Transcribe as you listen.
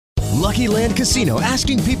Lucky Land Casino,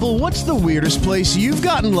 asking people, what's the weirdest place you've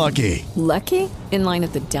gotten lucky? Lucky? In line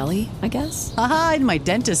at the deli, I guess? Aha, in my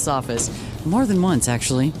dentist's office. More than once,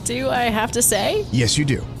 actually. Do I have to say? Yes, you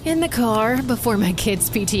do. In the car before my kids'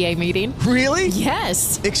 PTA meeting. Really?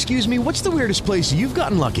 Yes. Excuse me, what's the weirdest place you've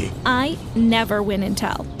gotten lucky? I never win and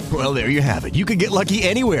tell. Well, there you have it. You can get lucky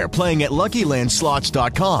anywhere, playing at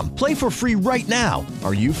LuckyLandSlots.com. Play for free right now.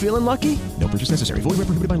 Are you feeling lucky? No purchase necessary. Void where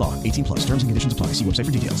prohibited by law. 18 plus. Terms and conditions apply. See website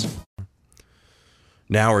for details.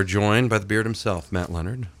 Now we're joined by the Beard himself. Matt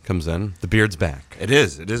Leonard comes in. The Beard's back. It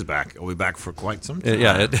is back. It'll be back for quite some time.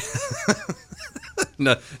 Yeah.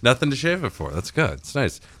 No, nothing to shave it for. That's good. It's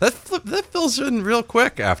nice. That fills in real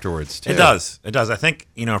quick afterwards, too. It does. I think,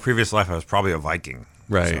 in a previous life, I was probably a Viking.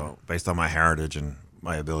 Right. So, based on my heritage and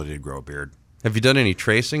my ability to grow a beard. Have you done any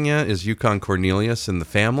tracing yet? Is Yukon Cornelius in the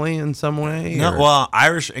family in some way? No, well,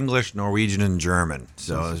 Irish, English, Norwegian, and German.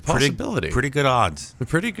 So it's pretty good odds.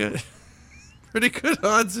 Pretty good. Pretty good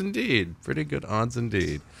odds indeed. Pretty good odds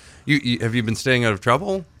indeed. You have you been staying out of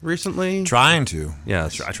trouble recently? Trying to.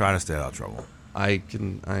 Yes. I try to stay out of trouble. I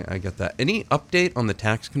get that. Any update on the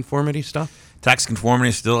tax conformity stuff? Tax conformity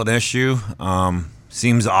is still an issue.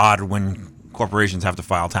 Seems odd when corporations have to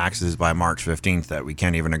file taxes by March 15th that we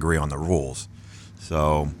can't even agree on the rules.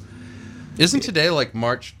 So, isn't today like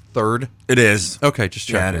March 3rd? It is. Okay, just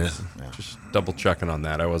checking. Yeah, it is. Yeah. Just double checking on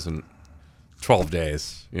that. I wasn't 12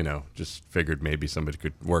 days, just figured maybe somebody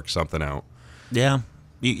could work something out. Yeah.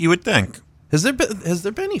 You would think. Has there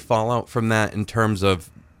been any fallout from that in terms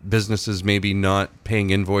of businesses maybe not paying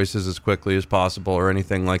invoices as quickly as possible or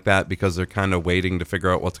anything like that because they're kind of waiting to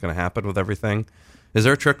figure out what's going to happen with everything? Is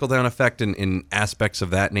there a trickle-down effect in aspects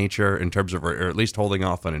of that nature in terms of, or at least holding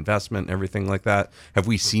off on investment and everything like that? Have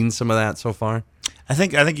we seen some of that so far? I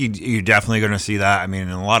think you're definitely going to see that. I mean, in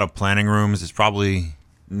a lot of planning rooms, it's probably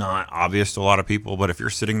not obvious to a lot of people, but if you're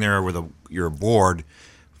sitting there with your board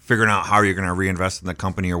figuring out how you're going to reinvest in the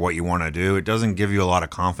company or what you want to do, it doesn't give you a lot of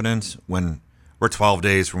confidence when we're 12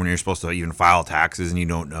 days from when you're supposed to even file taxes and you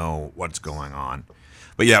don't know what's going on.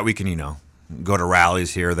 But yeah, we can, go to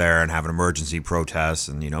rallies here or there and have an emergency protest,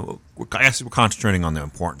 and I guess we're concentrating on the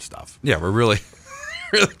important stuff. Yeah, we're really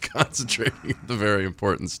concentrating on the very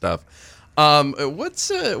important stuff.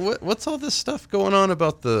 What's all this stuff going on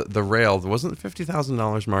about the rail? Wasn't the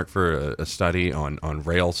 $50,000 mark for a study on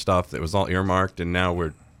rail stuff that was all earmarked, and now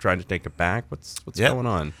we're trying to take it back? What's going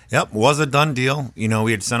on? Yep, was a done deal.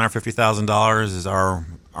 We had sent our $50,000 as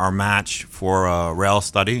our match for a rail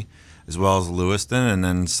study, as well as Lewiston, and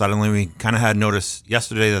then suddenly we kind of had notice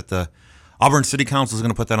yesterday that the Auburn City Council is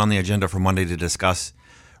going to put that on the agenda for Monday to discuss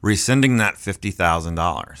rescinding that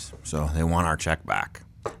 $50,000. So they want our check back.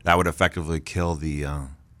 That would effectively kill the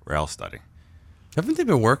rail study. Haven't they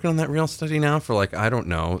been working on that rail study now for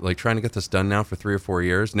trying to get this done now for 3 or 4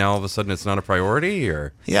 years? Now all of a sudden it's not a priority,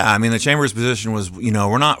 or? Yeah, I mean, the Chamber's position was,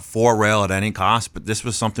 we're not for rail at any cost, but this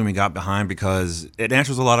was something we got behind because it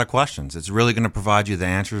answers a lot of questions. It's really going to provide you the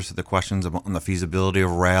answers to the questions on the feasibility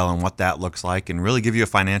of rail and what that looks like, and really give you a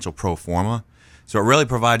financial pro forma. So it really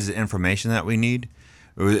provides the information that we need.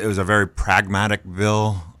 It was a very pragmatic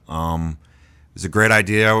bill. It was a great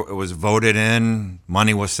idea. It was voted in,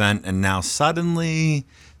 money was sent, and now suddenly,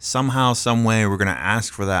 somehow, some way, we're going to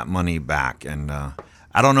ask for that money back. And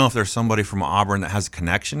I don't know if there's somebody from Auburn that has a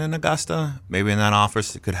connection in Augusta, maybe in that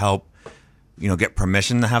office that could help, get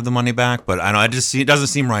permission to have the money back. But I know it doesn't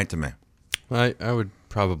seem right to me. I would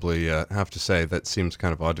probably have to say that seems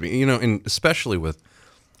kind of odd to me. And especially with,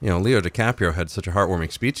 Leo DiCaprio had such a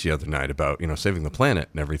heartwarming speech the other night about, saving the planet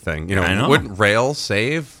and everything. I know. Wouldn't rail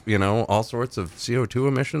save, all sorts of CO2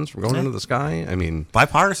 emissions from going into the sky? I mean,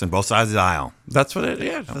 bipartisan, both sides of the aisle. That's what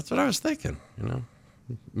that's what I was thinking,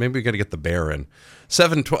 Maybe we got to get the bear in.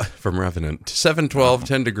 712 from Revenant. 712,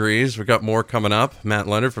 10 degrees. We got more coming up. Matt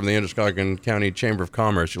Leonard from the Androscoggin County Chamber of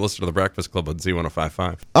Commerce. You listen to The Breakfast Club on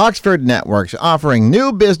Z1055. Oxford Networks, offering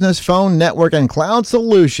new business phone, network, and cloud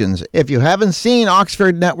solutions. If you haven't seen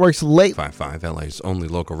Oxford Networks late... 55, LA's only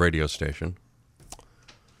local radio station.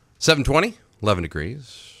 720, 11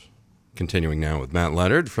 degrees. Continuing now with Matt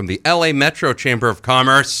Leonard from the LA Metro Chamber of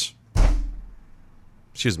Commerce.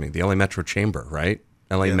 Excuse me, the LA Metro Chamber, right?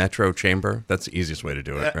 Metro Chamber. That's the easiest way to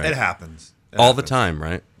do it, right? It happens. The time,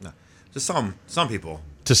 right? No. To some people.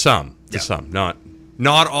 To some.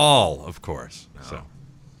 Not all, of course. No.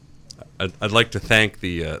 So, I'd like to thank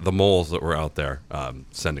the moles that were out there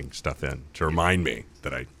sending stuff in to remind me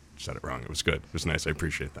that I said it wrong. It was good. It was nice. I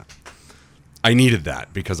appreciate that. I needed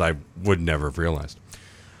that because I would never have realized.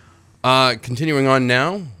 Continuing on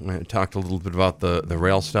now, I talked a little bit about the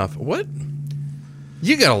rail stuff.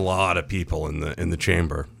 You got a lot of people in the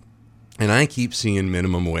chamber And I keep seeing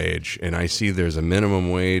minimum wage, and I see there's a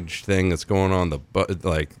minimum wage thing that's going on.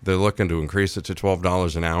 Like they're looking to increase it to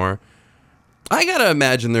 $12 an hour. I gotta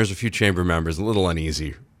imagine there's a few chamber members a little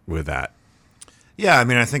uneasy with that. Yeah, I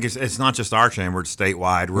mean, I think it's not just our chamber; it's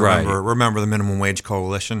statewide. Remember the minimum wage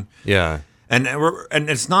coalition. Yeah, and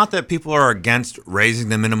it's not that people are against raising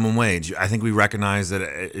the minimum wage. I think we recognize that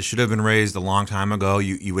it should have been raised a long time ago.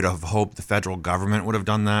 You would have hoped the federal government would have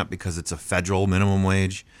done that because it's a federal minimum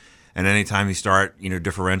wage. And anytime you start,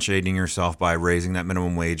 differentiating yourself by raising that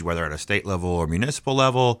minimum wage, whether at a state level or municipal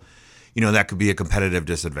level, that could be a competitive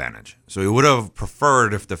disadvantage. So we would have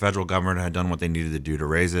preferred if the federal government had done what they needed to do to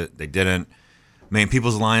raise it. They didn't.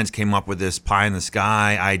 People's Alliance came up with this pie in the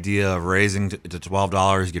sky idea of raising to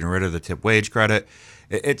 $12, getting rid of the tip wage credit.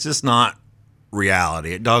 It's just not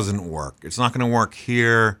reality. It doesn't work. It's not going to work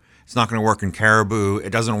here. It's not going to work in Caribou.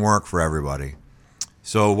 It doesn't work for everybody.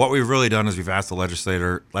 So what we've really done is we've asked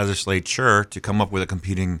the legislature to come up with a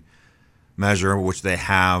competing measure, which they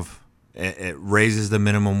have. It raises the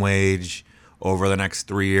minimum wage over the next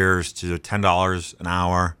 3 years to $10 an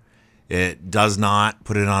hour. It does not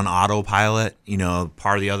put it on autopilot.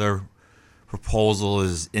 Part of the other proposal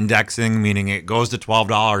is indexing, meaning it goes to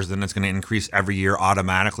 $12, then it's going to increase every year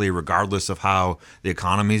automatically, regardless of how the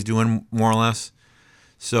economy is doing, more or less.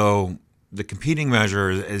 So the competing measure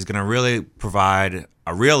is going to really provide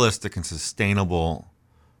a realistic and sustainable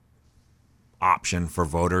option for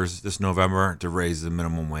voters this November to raise the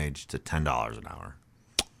minimum wage to $10 an hour.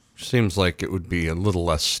 Seems like it would be a little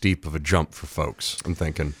less steep of a jump for folks, I'm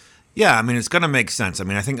thinking. Yeah, it's going to make sense.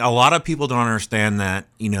 I think a lot of people don't understand that,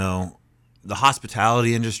 the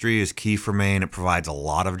hospitality industry is key for Maine. It provides a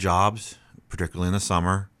lot of jobs, particularly in the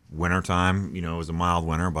summer. Wintertime, it was a mild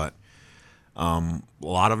winter, but a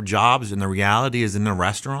lot of jobs, and the reality is in the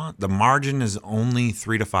restaurant, the margin is only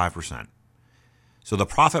 3 to 5%. So the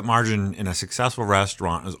profit margin in a successful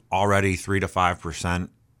restaurant is already 3 to 5%.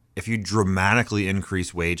 If you dramatically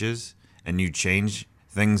increase wages and you change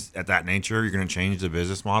things at that nature, you're going to change the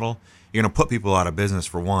business model. You're going to put people out of business,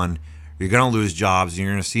 for one. You're going to lose jobs. You're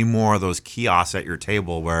going to see more of those kiosks at your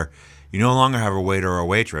table where you no longer have a waiter or a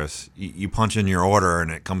waitress. You punch in your order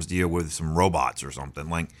and it comes to you with some robots or something.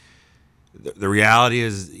 Like, the reality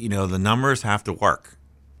is, the numbers have to work.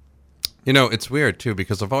 It's weird, too,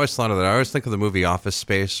 because I've always thought of that. I always think of the movie Office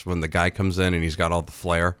Space when the guy comes in and he's got all the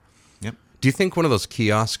flair. Yep. Do you think one of those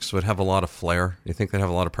kiosks would have a lot of flair? Do you think they'd have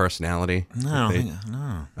a lot of personality? No.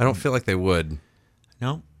 I don't feel like they would.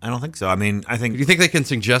 No, I don't think so. I think... Do you think they can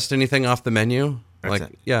suggest anything off the menu?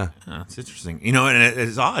 Yeah. It's interesting. And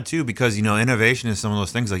it's odd, too, because, innovation is some of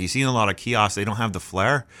those things. Like, you see in a lot of kiosks, they don't have the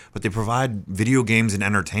flair, but they provide video games and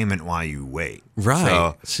entertainment while you wait. Right.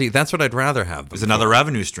 So, see, that's what I'd rather have. There's another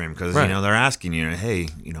revenue stream because, right. They're asking you, hey,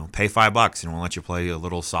 pay $5 and we'll let you play a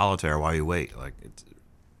little solitaire while you wait. Like,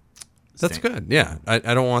 that's good. Yeah. I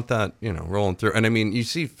don't want that, rolling through. And, you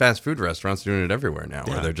see fast food restaurants doing it everywhere now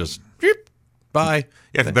where they're just... Bye.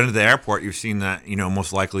 Yeah, if you've been to the airport, you've seen that,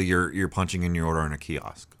 most likely you're punching in your order in a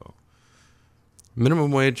kiosk. So.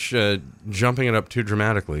 Minimum wage, jumping it up too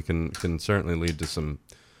dramatically can certainly lead to some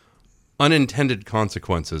unintended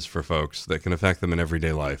consequences for folks that can affect them in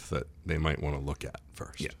everyday life that they might want to look at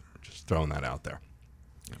first. Yeah. Just throwing that out there.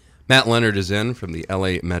 Yeah. Matt Leonard is in from the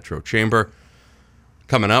LA Metro Chamber.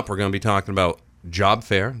 Coming up, we're going to be talking about job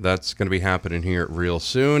fair. That's going to be happening here real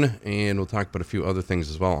soon, and we'll talk about a few other things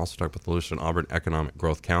as well. Also talk about the Lewiston Auburn Economic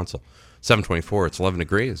Growth Council. 724, it's 11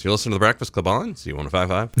 degrees. You're listening to The Breakfast Club on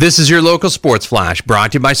C1055. This is your local sports flash,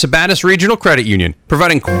 brought to you by Sabatis Regional Credit Union,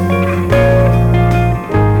 providing...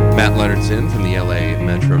 Matt Leonard's in from the LA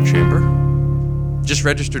Metro Chamber. Just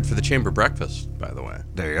registered for the Chamber breakfast, by the way.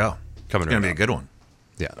 There you go. It's going to be a good one.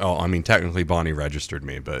 Yeah. Oh, technically Bonnie registered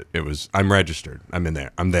me, but I'm registered. I'm in there.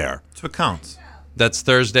 I'm there. That's what counts. That's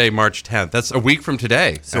Thursday, March 10th. That's a week from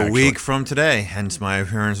today. It's a week from today, hence my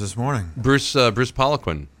appearance this morning. Bruce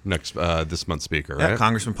Poliquin, this month's speaker, right? Yeah,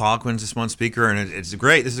 Congressman Poliquin's this month's speaker, and it's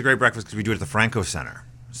great. This is a great breakfast because we do it at the Franco Center.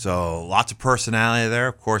 So lots of personality there.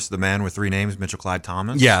 Of course, the man with 3 names, Mitchell Clyde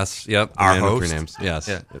Thomas. Yes, yep. Our man host. With 3 names. Yes.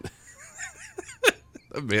 Yeah.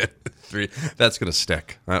 The man with 3. That's going to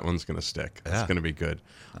stick. That one's going to stick. That's going to be good.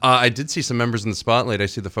 I did see some members in the spotlight. I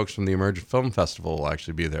see the folks from the Emergent Film Festival will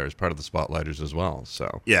actually be there as part of the spotlighters as well.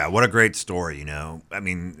 So yeah, what a great story,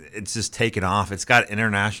 it's just taken off. It's got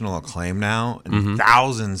international acclaim now, and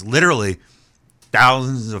literally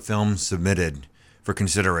thousands of films submitted for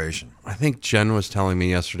consideration. I think Jen was telling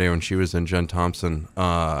me yesterday when she was in, Jen Thompson,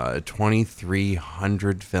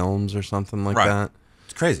 2,300 films or something like that.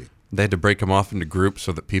 It's crazy. They had to break them off into groups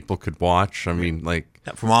so that people could watch.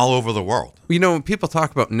 from all over the world. You know, people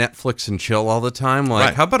talk about Netflix and chill all the time. Like,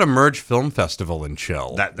 Right. how about a Merge Film Festival and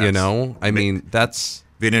chill? You know? I mean, that's...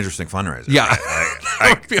 Be an interesting fundraiser. Yeah.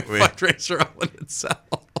 That would be a fundraiser all in itself.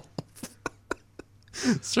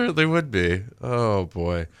 Certainly would be. Oh,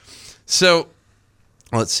 boy. So...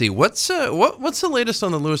 Let's see. What's the latest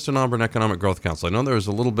on the Lewiston Auburn Economic Growth Council? I know there was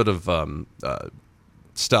a little bit of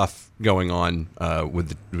stuff going on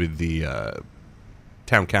with the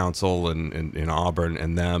town council and in Auburn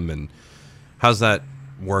and them, and how's that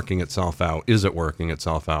working itself out? Is it working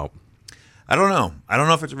itself out? I don't know. I don't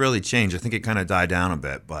know if it's really changed. I think it kind of died down a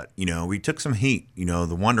bit, but we took some heat.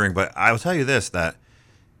 The wondering. But I will tell you this: that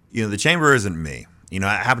the chamber isn't me.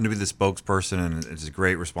 I happen to be the spokesperson, and it's a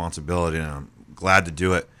great responsibility, and I'm glad to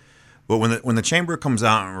do it. But when the chamber comes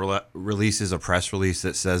out and releases a press release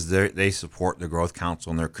that says they support the Growth Council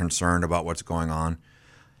and they're concerned about what's going on,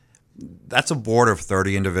 that's a board of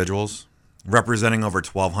 30 individuals representing over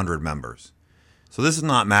 1,200 members. So this is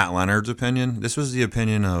not Matt Leonard's opinion. This was the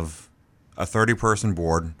opinion of a 30-person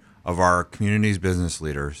board of our community's business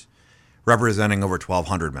leaders representing over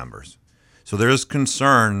 1,200 members. So there's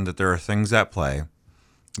concern that there are things at play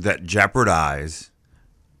that jeopardize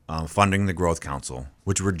funding the Growth Council,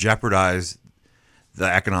 which would jeopardize the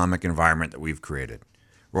economic environment that we've created.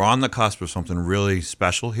 We're on the cusp of something really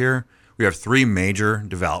special here. We have 3 major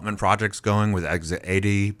development projects going with Exit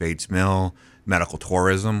 80, Bates Mill, medical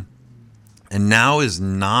tourism. And now is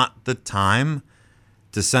not the time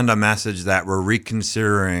to send a message that we're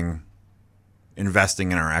reconsidering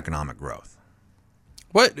investing in our economic growth.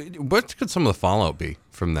 What could some of the fallout be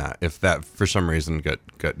from that if that for some reason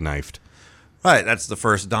got knifed? Right, that's the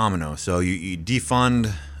first domino. So you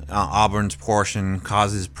defund Auburn's portion,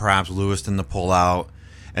 causes perhaps Lewiston to pull out.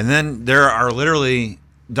 And then there are literally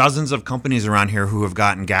dozens of companies around here who have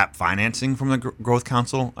gotten gap financing from the Growth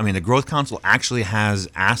Council. I mean, the Growth Council actually has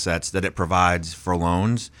assets that it provides for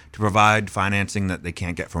loans to provide financing that they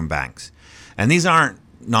can't get from banks. And these aren't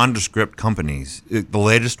nondescript companies. The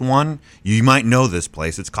latest one, you might know this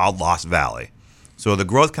place, it's called Lost Valley. So the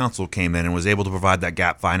Growth Council came in and was able to provide that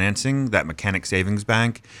gap financing, that Mechanic Savings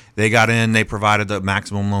Bank. They got in, they provided the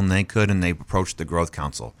maximum loan they could, and they approached the Growth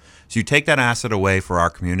Council. So you take that asset away for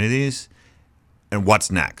our communities, and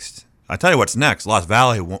what's next? I tell you what's next. Lost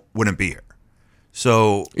Valley wouldn't be here.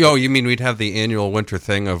 So, you mean we'd have the annual winter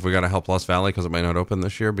thing of we got to help Lost Valley because it might not open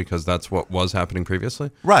this year because that's what was happening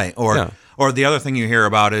previously? Right. Or the other thing you hear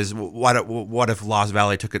about is what if Lost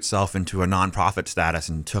Valley took itself into a nonprofit status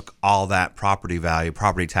and took all that property value,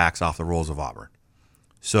 property tax off the rolls of Auburn?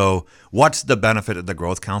 So what's the benefit that the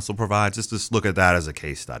Growth Council provides? Let's just look at that as a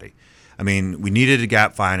case study. I mean, we needed a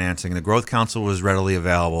gap financing. The Growth Council was readily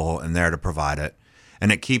available and there to provide it.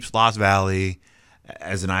 And it keeps Lost Valley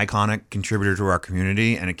as an iconic contributor to our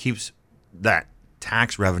community, and it keeps that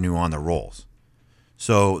tax revenue on the rolls.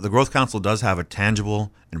 So the Growth Council does have a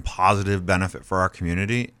tangible and positive benefit for our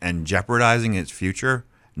community, and jeopardizing its future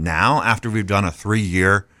now after we've done a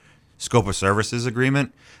 3-year scope of services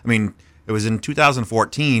agreement. I mean, it was in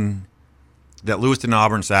 2014 that Lewiston and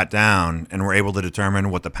Auburn sat down and were able to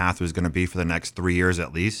determine what the path was going to be for the next 3 years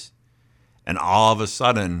at least. And all of a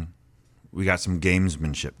sudden, we got some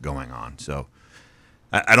gamesmanship going on. So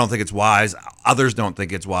I don't think it's wise. Others don't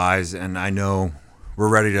think it's wise. And I know we're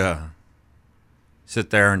ready to sit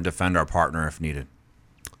there and defend our partner if needed.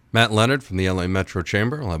 Matt Leonard from the LA Metro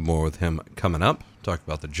Chamber. I'll have more with him coming up. Talk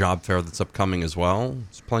about the job fair that's upcoming as well.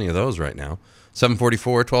 There's plenty of those right now.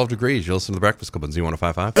 744, 12 degrees. You listen to The Breakfast Club on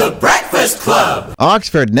Z105.5. The Breakfast Club.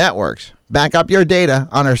 Oxford Networks. Back up your data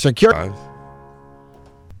on our secure...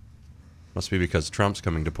 Must be because Trump's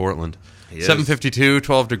coming to Portland. 752,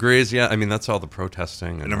 12 degrees. Yeah, I mean, that's all the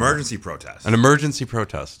protesting. An emergency protest. An emergency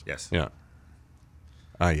protest. Yes. Yeah.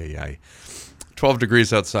 Ay. 12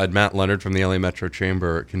 degrees outside. Matt Leonard from the LA Metro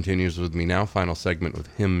Chamber continues with me now. Final segment with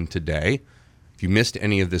him today. If you missed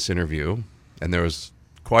any of this interview, and there was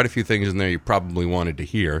quite a few things in there you probably wanted to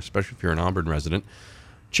hear, especially if you're an Auburn resident,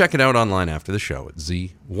 check it out online after the show at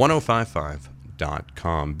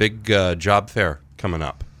z1055.com. Big job fair coming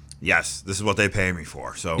up. Yes, this is what they pay me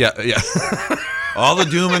for. So yeah. All the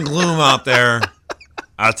doom and gloom out there,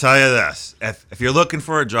 I'll tell you this. If you're looking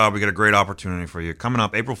for a job, we got a great opportunity for you. Coming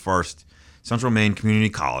up April 1st, Central Maine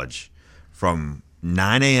Community College from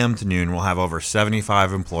 9 a.m. to noon. We'll have over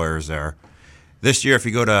 75 employers there. This year, if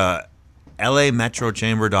you go to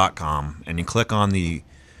lametrochamber.com and you click on the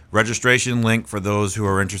registration link for those who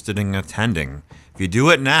are interested in attending, if you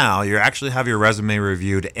do it now, you actually have your resume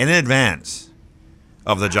reviewed in advance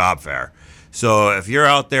of the job fair. So if you're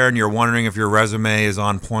out there and you're wondering if your resume is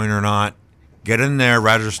on point or not, get in there,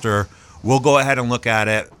 register. We'll go ahead and look at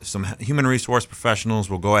it. Some human resource professionals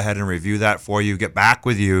will go ahead and review that for you, get back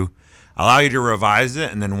with you, allow you to revise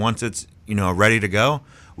it, and then once it's ready to go,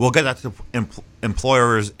 we'll get that to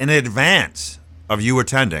employers in advance of you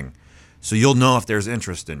attending, so you'll know if there's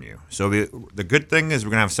interest in you. So the good thing is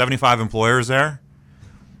we're going to have 75 employers there,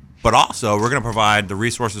 but also we're going to provide the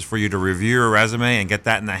resources for you to review your resume and get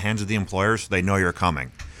that in the hands of the employers so they know you're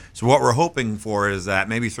coming. So what we're hoping for is that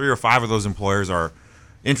maybe 3 or 5 of those employers are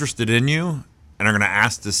interested in you and are going to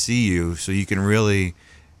ask to see you so you can really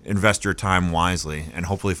invest your time wisely and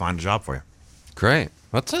hopefully find a job for you. Great.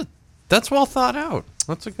 That's well thought out.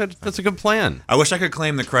 That's a good plan. I wish I could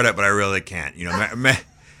claim the credit, but I really can't.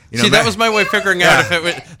 That was my way of figuring out if it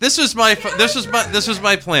was, this was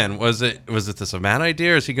my plan. Was it this a mad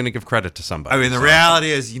idea, or is he going to give credit to somebody? I mean, the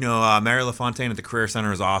reality is, Mary LaFontaine at the Career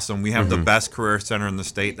Center is awesome. We have the best career center in the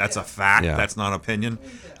state. That's a fact. Yeah. That's not opinion.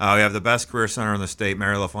 We have the best career center in the state.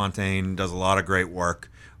 Mary LaFontaine does a lot of great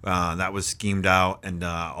work. That was schemed out, and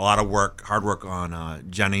a lot of hard work on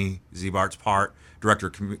Jenny Zebart's part,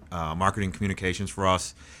 Director of Marketing Communications for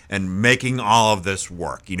us, and making all of this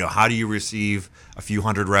work. How do you receive a few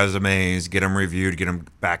hundred resumes, get them reviewed, get them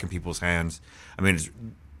back in people's hands? I mean,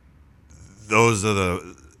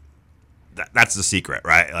 that's the secret,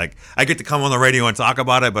 right? Like, I get to come on the radio and talk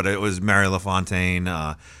about it, but it was Mary LaFontaine,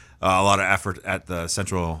 a lot of effort at the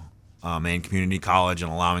Central Maine Community College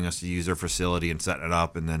and allowing us to use their facility and setting it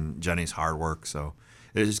up, and then Jenny's hard work. So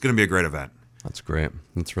it's going to be a great event. That's great.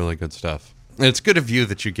 That's really good stuff. It's good of you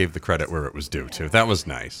that you gave the credit where it was due, too. That was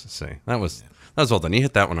nice. See, that was well done. You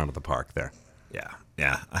hit that one out of the park there.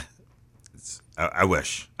 Yeah. I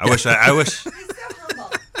wish. It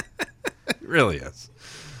really is.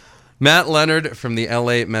 Matt Leonard from the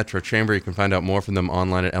LA Metro Chamber. You can find out more from them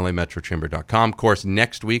online at lametrochamber.com. Of course,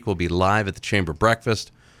 next week we'll be live at the Chamber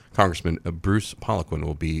Breakfast. Congressman Bruce Poliquin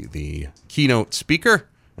will be the keynote speaker.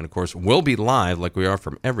 And, of course, we'll be live like we are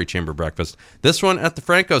from every Chamber Breakfast. This one at the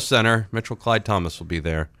Franco Center. Mitchell Clyde Thomas will be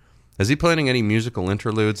there. Is he planning any musical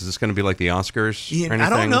interludes? Is this going to be like the Oscars or anything? I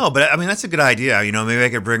don't know, but, I mean, that's a good idea. Maybe I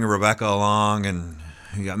could bring Rebecca along, and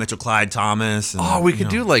you got Mitchell Clyde Thomas. And, we could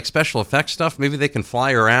do, like, special effects stuff. Maybe they can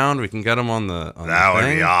fly around. We can get them on the That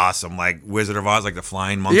would be awesome. Like Wizard of Oz, like the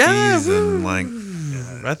flying monkeys. And, like...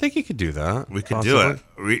 I think you could do that. We could do it.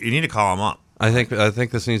 You need to call him up. I think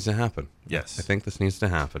this needs to happen. Yes. I think this needs to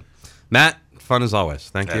happen. Matt, fun as always.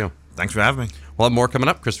 Thank you. Thanks for having me. We'll have more coming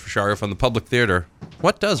up. Christopher Shario from the Public Theater.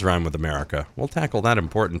 What does rhyme with America? We'll tackle that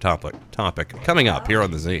important topic coming up here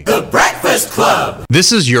on The Z. The Breakfast Club.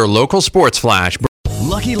 This is your local sports flash.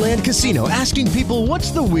 Lucky Land Casino, asking people,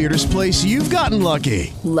 what's the weirdest place you've gotten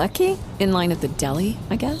lucky? Lucky? In line at the deli,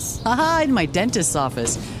 I guess? Aha, in my dentist's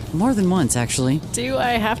office. More than once, actually. Do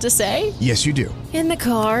I have to say? Yes, you do. In the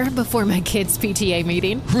car before my kids' PTA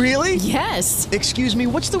meeting. Really? Yes. Excuse me,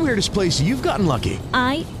 what's the weirdest place you've gotten lucky?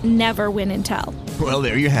 I never win and tell. Well,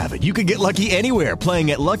 there you have it. You can get lucky anywhere,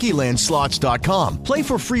 playing at LuckyLandSlots.com. Play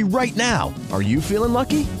for free right now. Are you feeling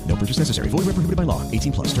lucky? No purchase necessary. Void where prohibited by law.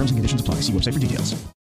 18+. Terms and conditions apply. See website for details.